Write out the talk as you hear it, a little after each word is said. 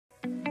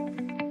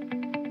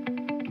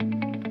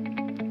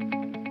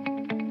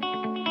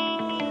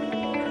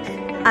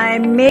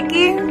I'm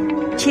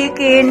making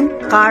chicken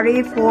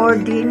curry for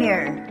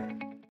dinner.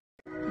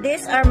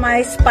 These are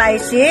my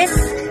spices: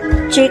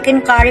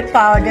 chicken curry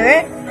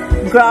powder,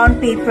 ground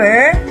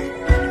pepper,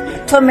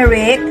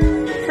 turmeric,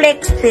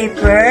 flaked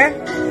pepper,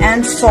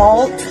 and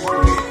salt,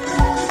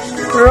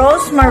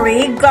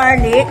 rosemary,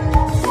 garlic,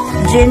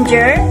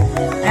 ginger,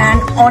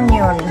 and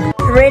onion,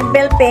 red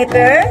bell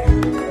pepper,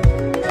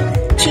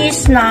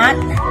 chestnut,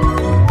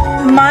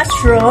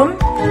 mushroom,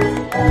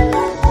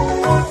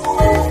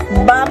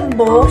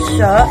 bamboo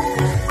shoot,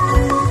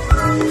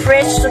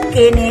 fresh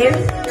zucchini,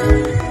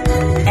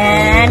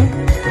 and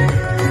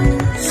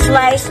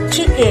sliced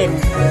chicken,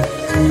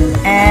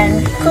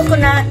 and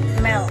coconut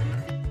milk.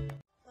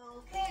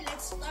 Okay,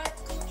 let's start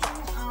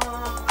cooking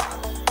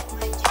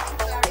my chicken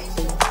curry.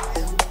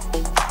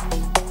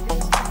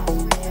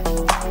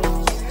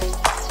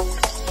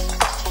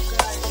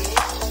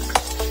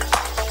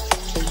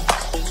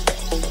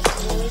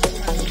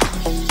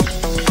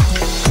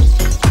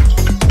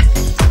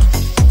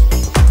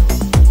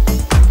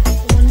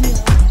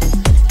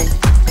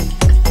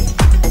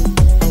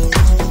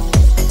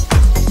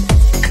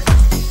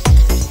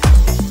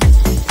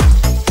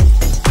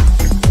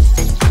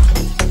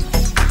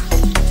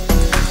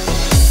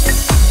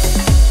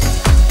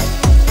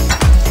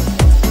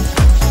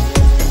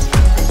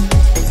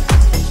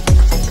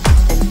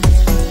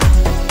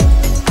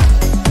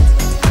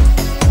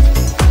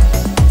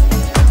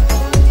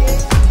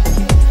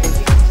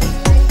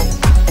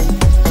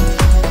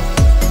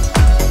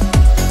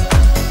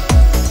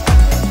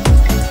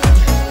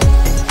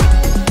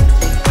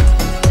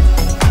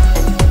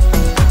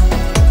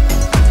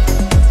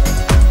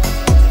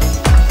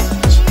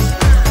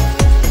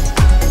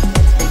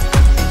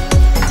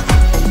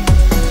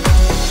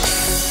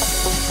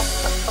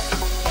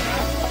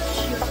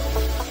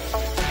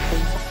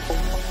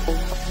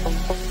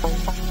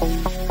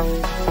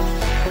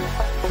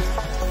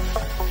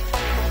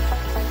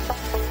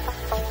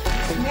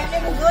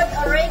 Smelling good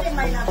already,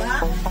 my love,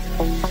 huh?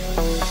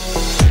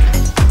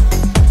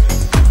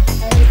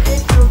 And it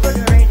is so good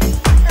already.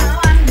 Now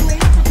I'm going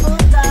to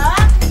put the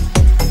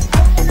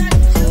coconut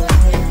juice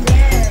in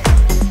there.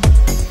 Okay,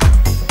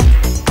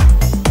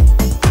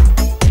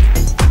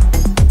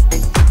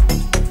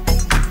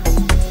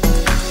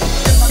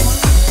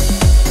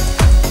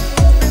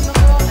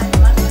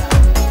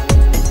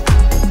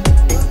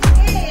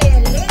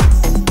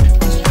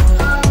 let's check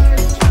our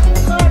chicken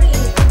curry.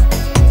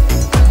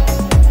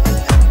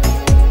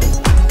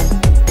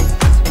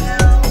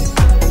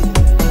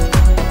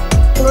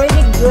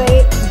 Already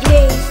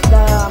glaze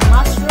the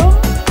mushroom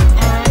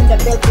and the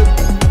bell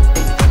pepper.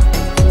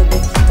 So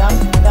let's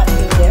dump that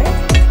in there.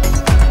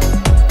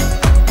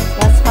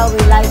 That's how we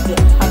like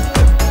it.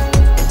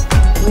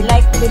 We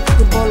like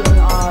vegetable in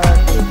our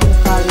chicken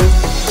curry.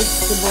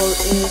 Vegetable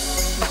is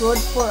good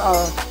for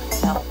our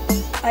health.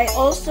 I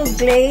also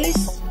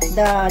glaze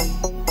the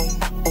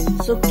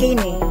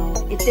zucchini.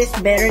 It is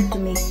better to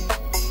me.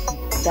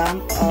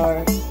 Dump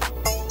our.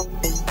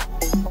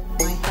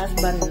 My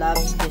husband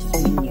loves this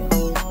menu.